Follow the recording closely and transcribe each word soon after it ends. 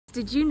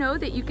Did you know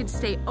that you could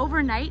stay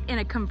overnight in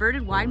a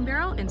converted wine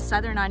barrel in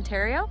Southern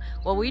Ontario?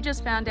 Well, we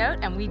just found out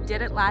and we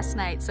did it last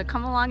night, so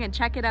come along and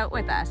check it out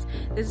with us.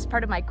 This is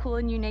part of my cool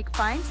and unique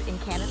finds in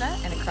Canada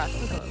and across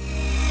the globe.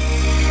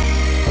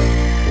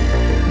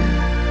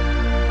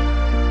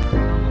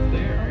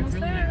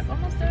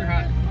 Almost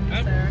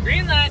there.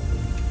 Green light.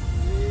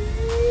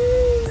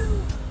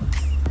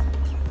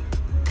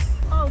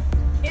 Oh,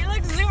 it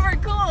looks super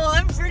cool.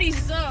 I'm pretty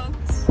stoked.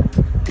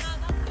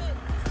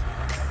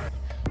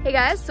 Hey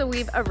guys, so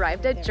we've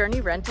arrived at Journey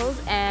Rentals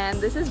and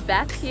this is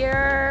Beth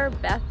here.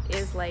 Beth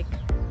is like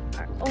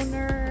our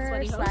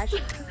owner slash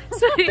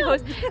sweaty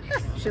host.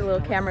 She's a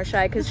little camera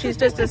shy because she's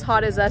just as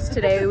hot as us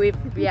today.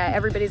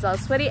 Everybody's all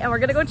sweaty and we're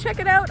gonna go check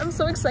it out. I'm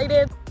so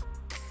excited.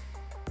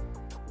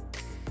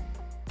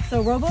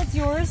 So rowboat's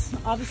yours.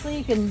 Obviously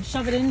you can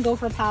shove it in, go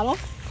for a paddle.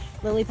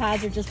 Lily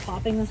pads are just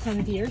popping this time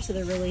of year, so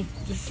they're really,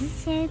 this is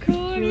so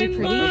cool. Really I'm in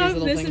pretty. love.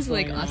 This is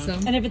like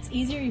awesome. And if it's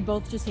easier, you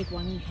both just take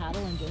one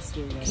paddle and just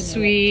do it.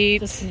 Sweet.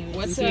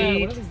 What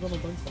are these little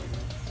bugs for?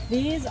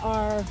 These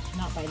are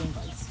not biting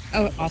bugs.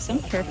 Oh, awesome.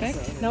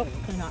 Perfect. Nope,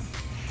 they're not.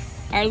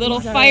 Our little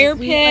fire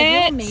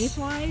pit.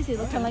 Maze-wise, they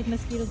look kind of like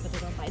mosquitoes, but they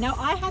don't bite. Now,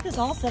 I had this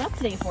all set up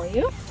today for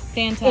you.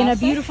 Fantastic. In a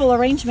beautiful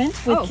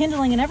arrangement with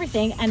kindling and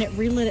everything, and it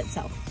relit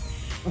itself.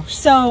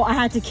 So I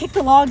had to kick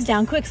the logs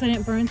down quick so I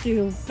didn't burn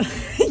through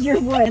your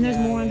wood. And there's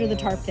more under the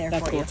tarp there for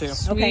you.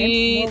 That's cool too.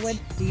 Okay, more wood.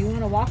 Do you want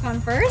to walk on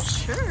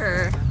first?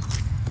 Sure.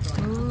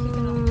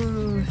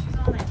 Ooh.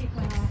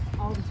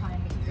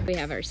 We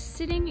have our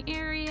sitting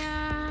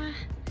area,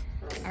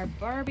 our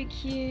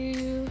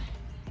barbecue,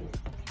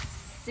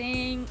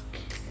 sink,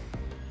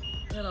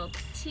 little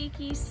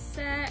tiki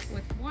set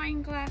with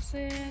wine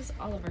glasses,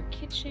 all of our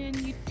kitchen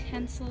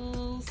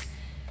utensils,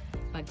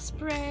 bug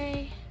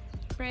spray,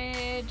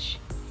 fridge.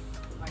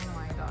 Oh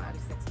my god.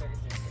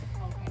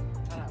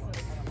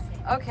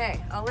 Okay,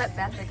 I'll let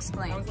Beth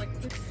explain.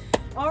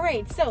 All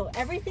right, so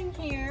everything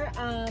here,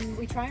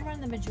 we try and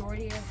run the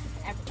majority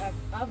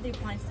of the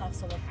appliances off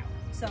solar power.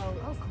 So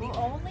the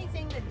only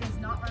thing that does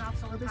not run off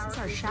solar power is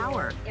our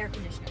shower. Air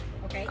conditioner.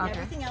 Okay?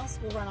 Everything else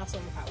will run off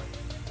solar power.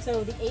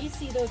 So the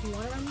AC though, if you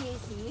want to run the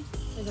AC,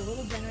 there's a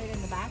little generator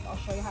in the back. I'll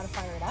show you how to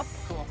fire it up.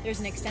 Cool. There's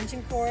an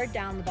extension cord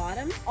down the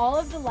bottom. All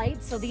of the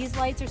lights, so these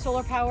lights are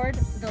solar powered.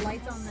 The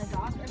lights on the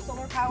dock are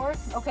solar powered.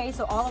 Okay,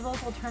 so all of those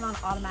will turn on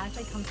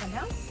automatically come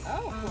sundown.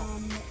 Oh,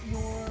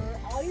 cool.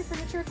 All your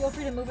furniture, feel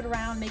free to move it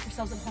around, make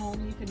yourselves at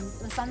home. You can.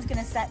 The sun's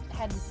gonna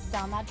head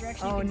down that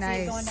direction. You can see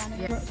it going down.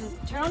 So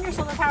turn on your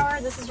solar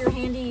power. This is your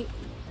handy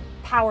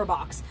power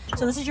box.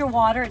 So this is your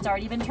water, it's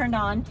already been turned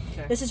on.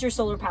 Okay. This is your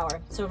solar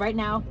power. So right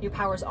now your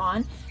power's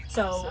on.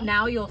 So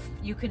now you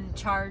can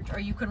charge, or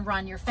you can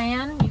run your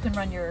fan, you can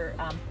run your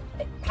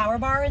power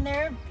bar in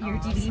there, your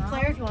DVD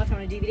player if you want to throw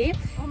on a DVD.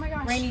 Oh my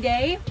gosh. Rainy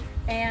day,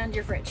 and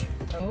your fridge.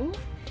 Oh,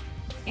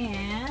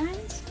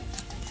 and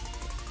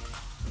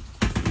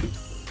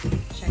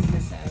check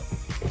this out.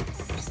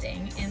 We're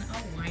staying in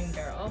a wine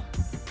barrel.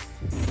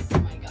 Oh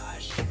my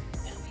gosh.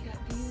 And we got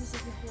views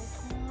of the whole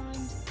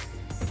pond.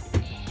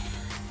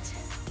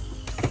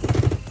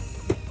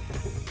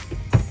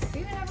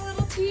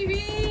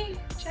 TV,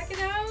 check it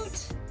out.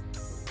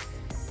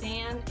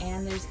 Fan,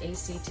 and there's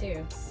AC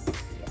too.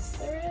 Yes,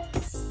 there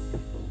is.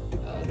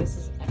 Oh, this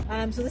is.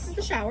 So this is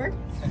the shower.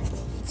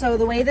 So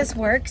the way this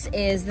works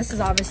is this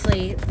is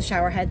obviously the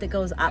shower head that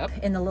goes up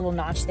in the little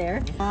notch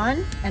there,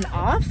 on and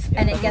off,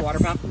 and it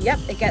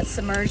gets it gets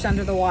submerged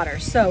under the water.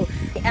 So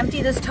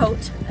empty this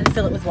tote and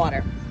fill it with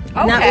water.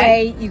 And that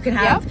way you can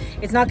have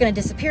it's not going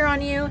to disappear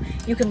on you.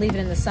 You can leave it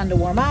in the sun to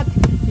warm up.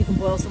 You can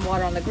boil some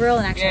water on the grill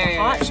and actually have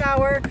a hot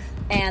shower.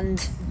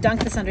 And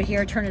dunk this under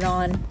here, turn it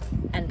on,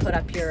 and put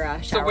up your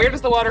shower. So where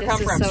does the water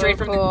come from? So straight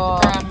from cool.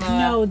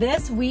 No,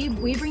 we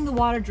bring the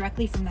water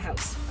directly from the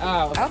house.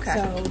 Oh, okay.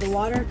 So the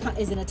water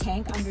is in a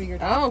tank under your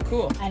dock. Oh,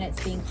 cool. And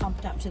it's being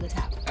pumped up to the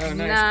tap. Oh,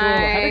 nice. Cool.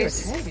 How big of a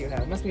tank do you have?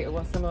 It must be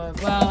some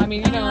of. Well, I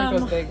mean, you know, like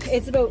those big.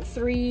 It's about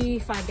 3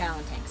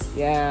 5-gallon tanks.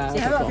 Yeah. So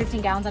you have about 15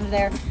 gallons under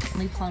there.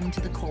 Only plumb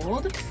to the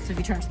cold. So if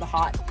you turn to the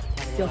hot,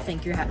 you'll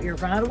think you're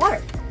run out of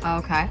water.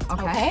 Okay.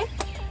 Okay.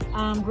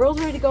 Grill's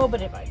ready to go, but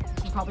you're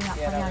probably not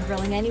planning on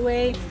grilling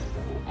anyway.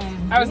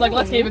 I was like,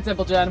 let's keep it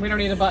simple, Jen. We don't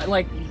need to have to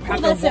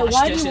wash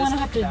Why dishes. do you want to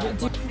have to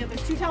do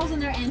there's 2 towels in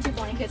there and 2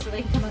 blankets so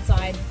they can come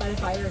outside by the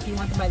fire if you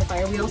want them by the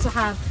fire. We also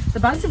have, the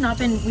bugs have not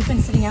been, we've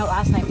been sitting out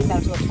last night, we sat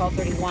out till like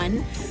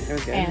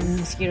 12:31 and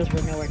mosquitoes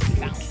were nowhere to be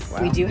found.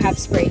 Wow. We do have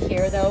spray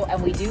here though,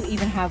 and we do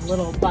even have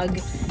little bug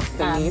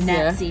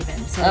nets even.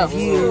 So if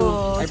you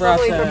I brought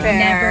totally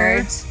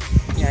prepared.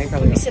 You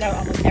probably we sit out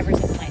almost every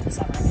single night in the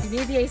summer. You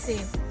need the AC.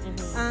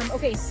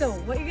 Okay, so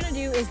what you're gonna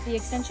do is the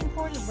extension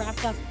cord is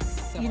wrapped up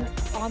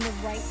on the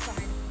right side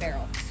of the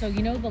barrel. So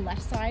you know the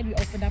left side, we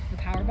opened up the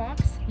power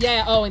box.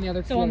 Yeah. Oh, and the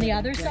other. So on the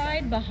other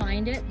side,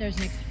 behind it, there's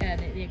the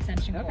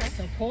extension cord.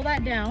 So pull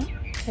that down,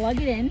 plug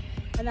it in,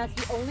 and that's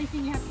the only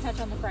thing you have to touch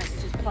on the front,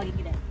 is just plugging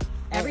it in.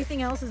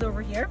 Everything else is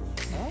over here.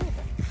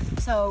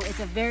 So it's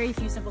a very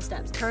few simple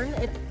steps. Turn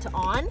it to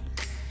on,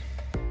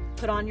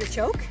 put on your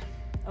choke,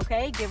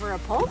 okay, give her a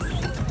pull,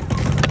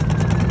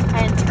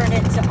 and turn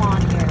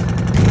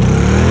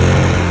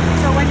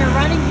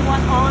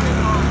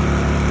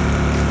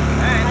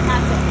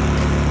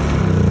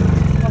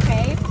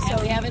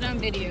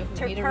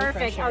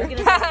Perfect. I was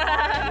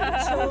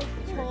gonna say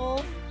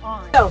control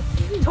on. So,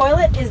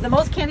 toilet is the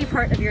most candy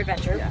part of your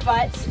adventure,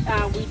 but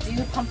we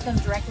do pump them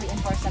directly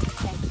into our septic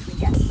tank between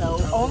guests. So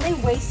only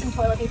waste and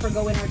toilet paper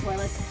go in our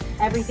toilets.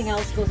 Everything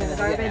else goes in the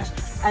garbage.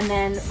 And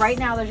then right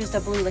now there's just a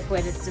blue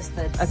liquid. It's just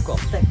the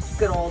the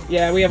good old.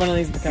 Yeah, we have one of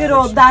these at the cottage. Good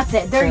old. That's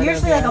it. They're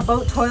usually like a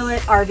boat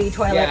toilet, RV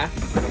toilet. Yeah.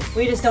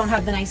 We just don't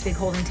have the nice big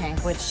holding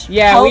tank, which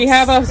yeah, we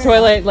have a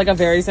toilet, like a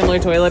very similar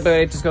toilet, but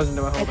it just goes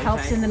into a holding tank. It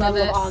helps in the middle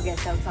of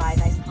August outside,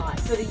 nice and hot.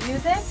 So to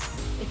use it,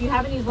 if you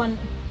haven't used one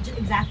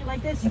exactly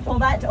like this, you pull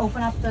that to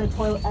open up the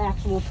toilet,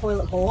 actual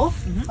toilet bowl.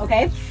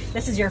 Okay,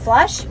 this is your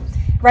flush.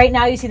 Right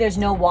now you see there's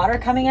no water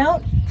coming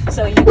out,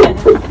 so you can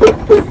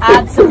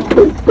add some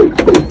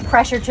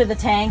pressure to the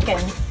tank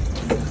and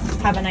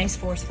have a nice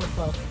forceful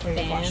flow for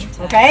your flush.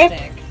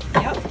 Okay?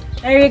 Yep.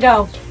 There you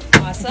go.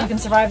 Awesome. If you can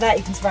survive that,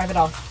 you can survive it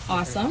all.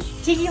 Awesome.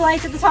 Tiki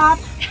lights at the top,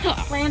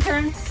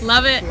 lantern.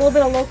 Love it. A little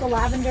bit of local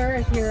lavender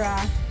if you're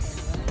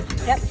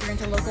if you're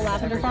into local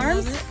lavender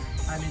farms.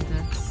 I'm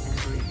into.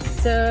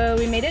 So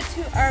we made it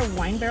to our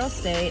wine barrel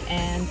stay,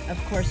 and of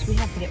course we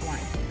have to get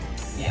wine.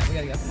 Yeah, we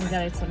gotta get some wine. We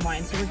gotta get some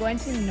wine. So we're going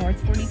to North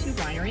 42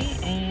 Winery,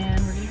 and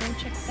we're gonna go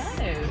check that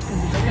out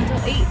because it's open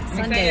till 8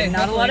 Sunday. Excited.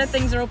 Not a lot of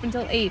things are open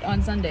till 8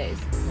 on Sundays.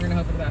 We're gonna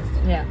hope for the best.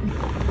 Yeah.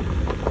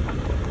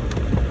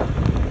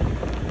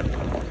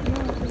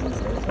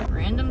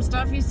 Random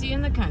stuff you see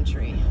in the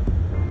country.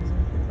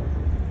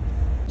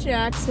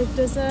 Jack's hooked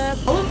us up.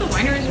 All of the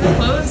wineries were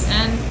closed,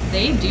 and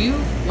they do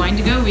wine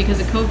to go because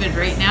of COVID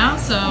right now.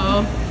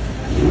 So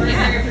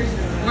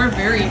we're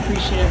very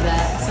appreciative of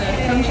that. So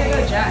come check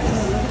out Jack's.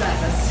 Look at that.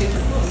 That's super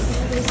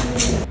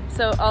cool.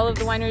 So all of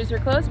the wineries were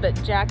closed, but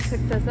Jack's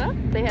hooked us up.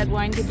 They had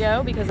wine to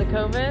go because of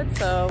COVID,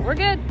 so we're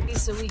good.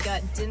 So we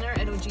got dinner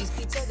at OG's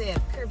Pizza. They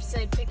have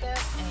curbside pickup,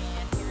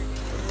 and here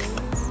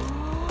it is.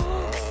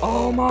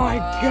 Oh my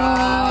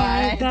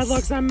god, that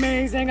looks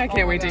amazing. I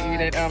can't wait to eat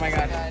it. Oh my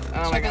god.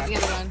 Oh my god. Check out the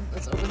other one.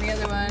 Let's open the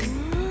other one.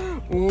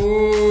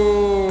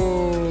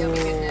 Ooh. Yummy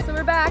goodness. So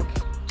we're back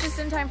just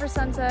in time for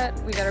sunset.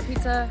 We got our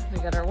pizza, we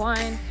got our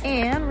wine,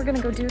 and we're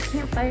gonna go do a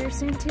campfire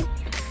soon too.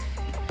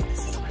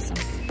 This is awesome.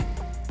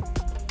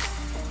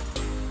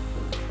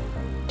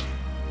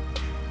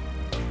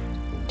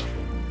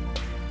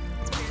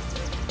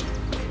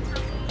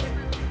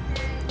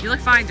 You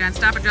look fine, Jen.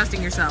 Stop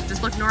adjusting yourself.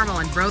 Just look normal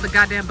and row the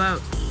goddamn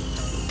boat.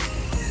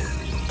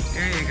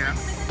 There you go.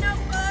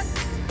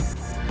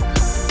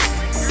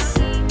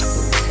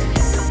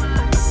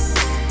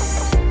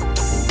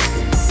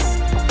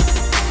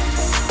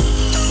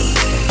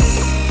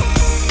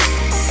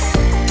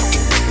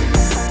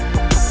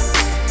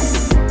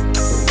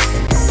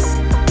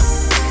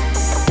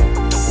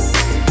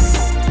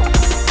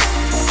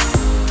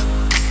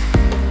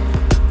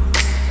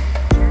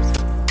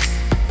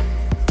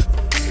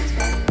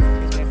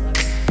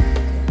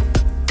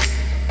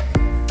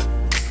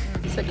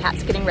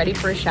 Kat's getting ready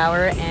for a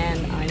shower,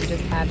 and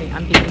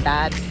I'm being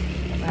bad.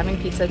 We're having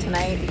pizza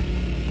tonight,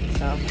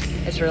 so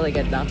it's really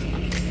good though.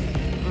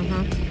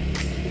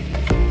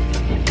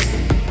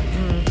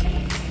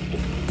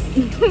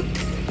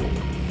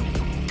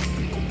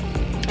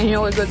 And you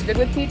know what goes good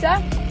with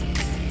pizza?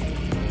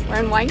 We're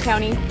in Wine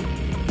County.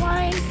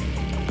 Wine.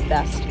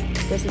 Best.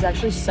 This is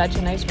actually such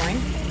a nice wine.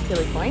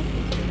 Peely Point.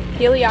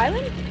 Peely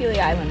Island? Peely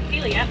Island.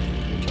 Peely, yeah.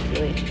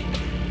 Peely.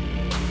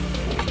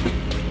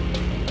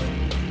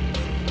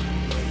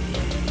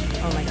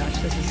 Oh my gosh,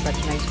 this is such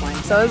a nice wine.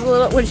 So I was a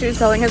little, when she was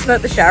telling us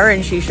about the shower,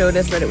 and she showed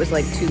us that it was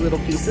like 2 little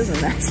pieces, and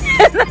that's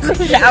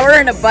a shower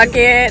and a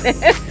bucket.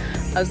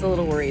 I was a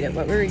little worried at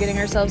what we were getting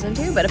ourselves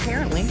into, but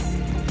apparently.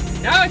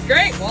 No, it's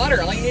great. Water.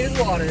 All you need is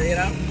water, you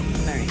know?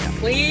 There you go.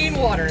 Clean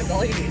water is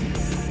all you need.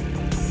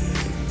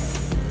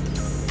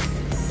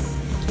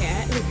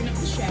 Cat hooking up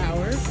the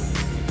shower.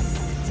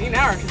 See,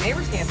 now our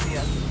neighbors can't see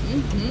us.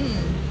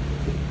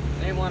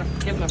 They want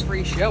to give them a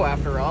free show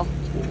after all.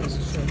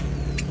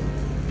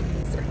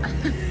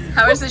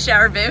 How was the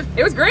shower, babe?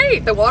 It was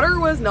great. The water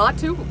was not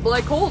too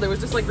cold. It was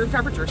just like room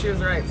temperature. She was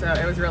right, so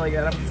it was really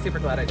good. I'm super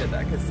glad I did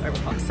that because I was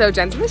hot. So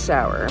Jen's in the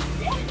shower.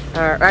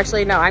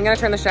 Actually, no, I'm gonna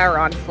turn the shower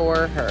on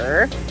for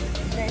her.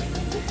 Okay.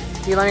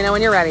 You let me know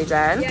when you're ready,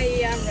 Jen.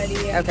 Yeah, I'm ready.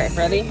 Yeah. Okay,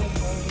 ready?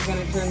 I'm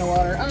gonna turn the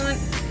water on.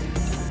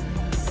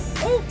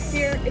 Oh,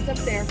 here, it's up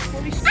there.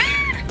 Holy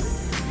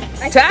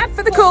shit. Tap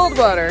for the cold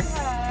water.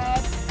 I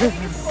think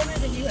it's colder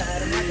than you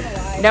had, I'm not gonna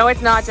lie. No,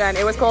 it's not, Jen.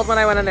 It was cold when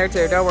I went in there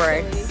too. Don't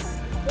worry.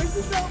 Where's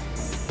the soap?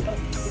 Oh,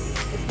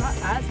 it's not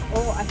as.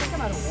 Oh, I think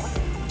I'm out of water.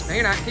 No,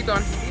 you're not. Keep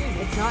going.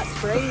 It's not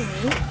spraying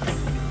me.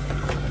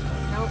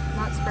 Nope,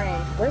 not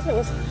spraying. Where's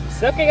it?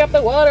 Soaking up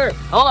the water.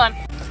 Hold on.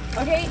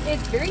 Okay,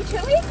 it's very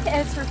chilly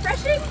and it's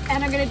refreshing,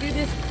 and I'm gonna do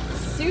this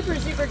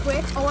super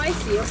quick. Oh, I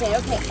see.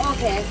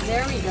 Okay.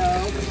 There we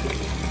go.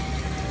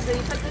 So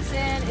you put this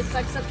in, it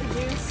sucks up the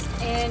juice,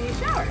 and you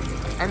shower.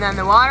 And then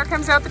the water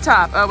comes out the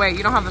top. Oh wait,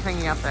 you don't have the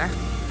thingy up there.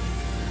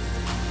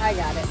 I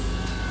got it.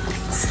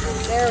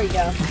 There we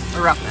go.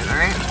 We're up then, all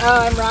right? Oh,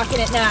 I'm rocking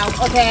it now.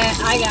 Okay,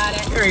 I got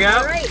it. Here we go.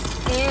 All right,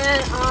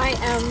 and I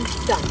am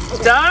done.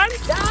 Okay. Done?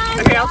 Done.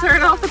 Okay, I'll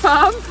turn off the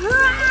pump.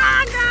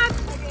 Ah, God.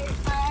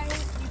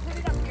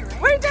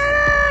 We did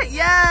it!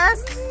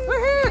 Yes!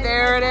 Woohoo!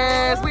 There it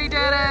is. We did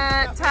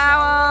it.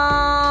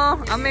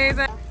 Towel.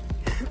 Amazing.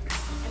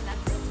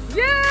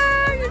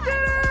 Yeah, you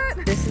did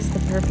it! This is the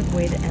perfect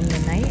way to end the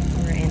night.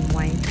 We're in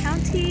Wine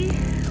County.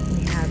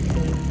 We have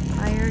a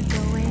fire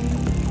going.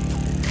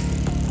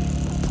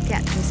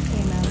 Cat just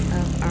came out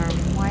of our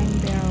wine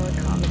barrel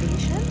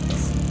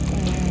accommodations,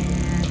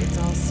 and it's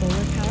all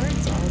solar powered,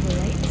 so all the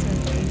lights are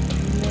way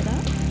lit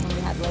up.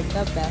 We had like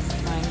the best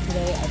time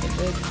today. I think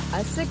it was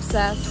a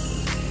success.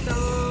 So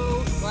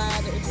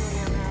glad that we're chilling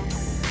out now.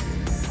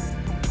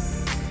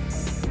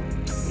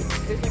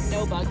 There's like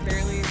no bugs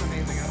barely. It's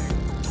amazing out here.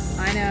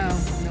 I know,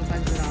 no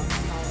bugs at all.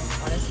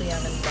 Honestly,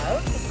 I'm in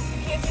love.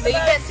 But you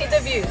can't see the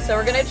view, so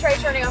we're gonna try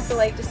turning off the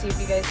light to see if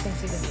you guys can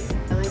see the view.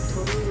 I like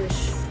totally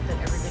wish that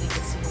everybody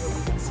could see what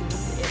we can see.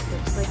 It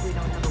looks like we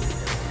don't have a window.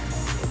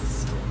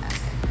 It's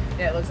epic.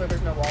 Yeah, it looks like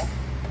there's no wall.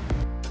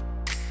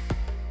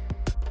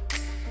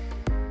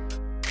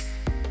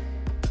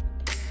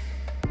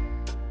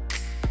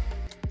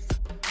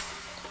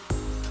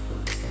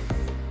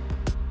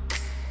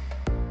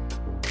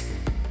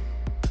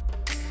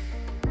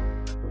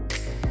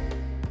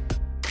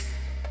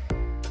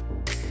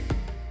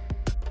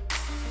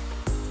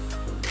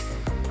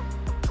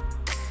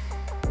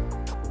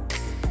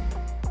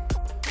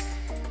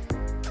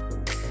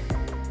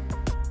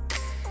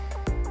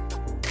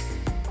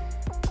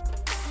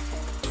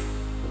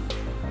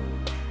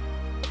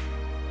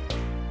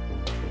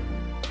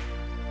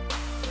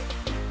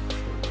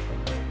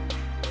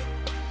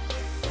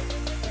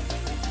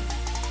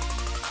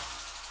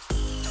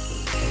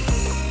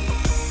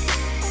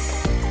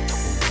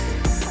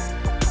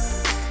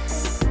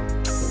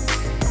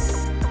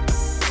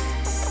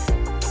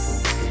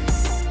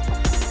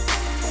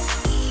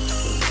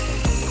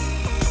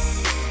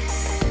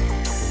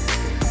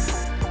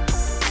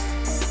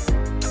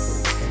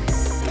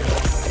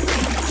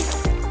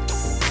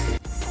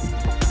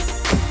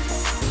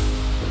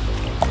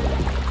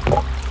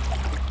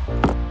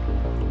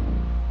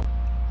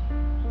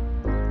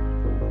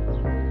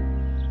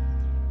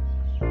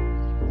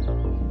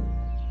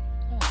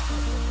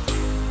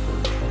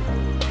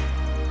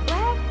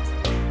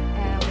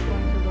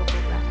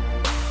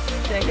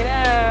 Check it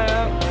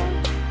out.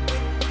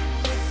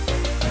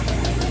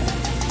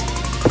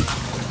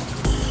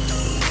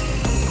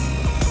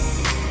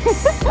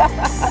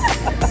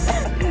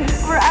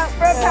 We're out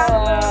for a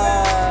paddle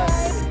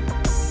ride.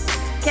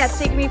 Cat's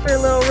taking me for a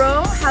little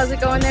row. How's it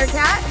going there,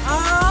 Cat?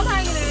 I'm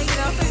hanging in, you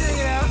know, figuring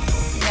it out.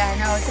 Yeah, I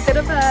know it's a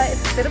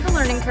bit of a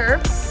learning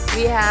curve.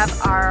 We have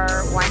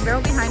our wine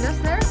barrel behind us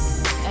there,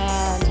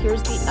 and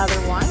here's the other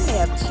one. They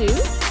have two.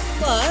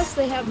 Plus,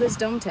 they have this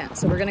dome tent,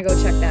 so we're gonna go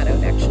check that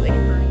out actually.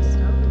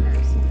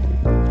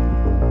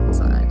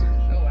 Inside.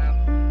 Oh wow.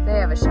 They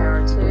have a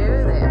shower too.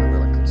 They have a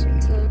little kitchen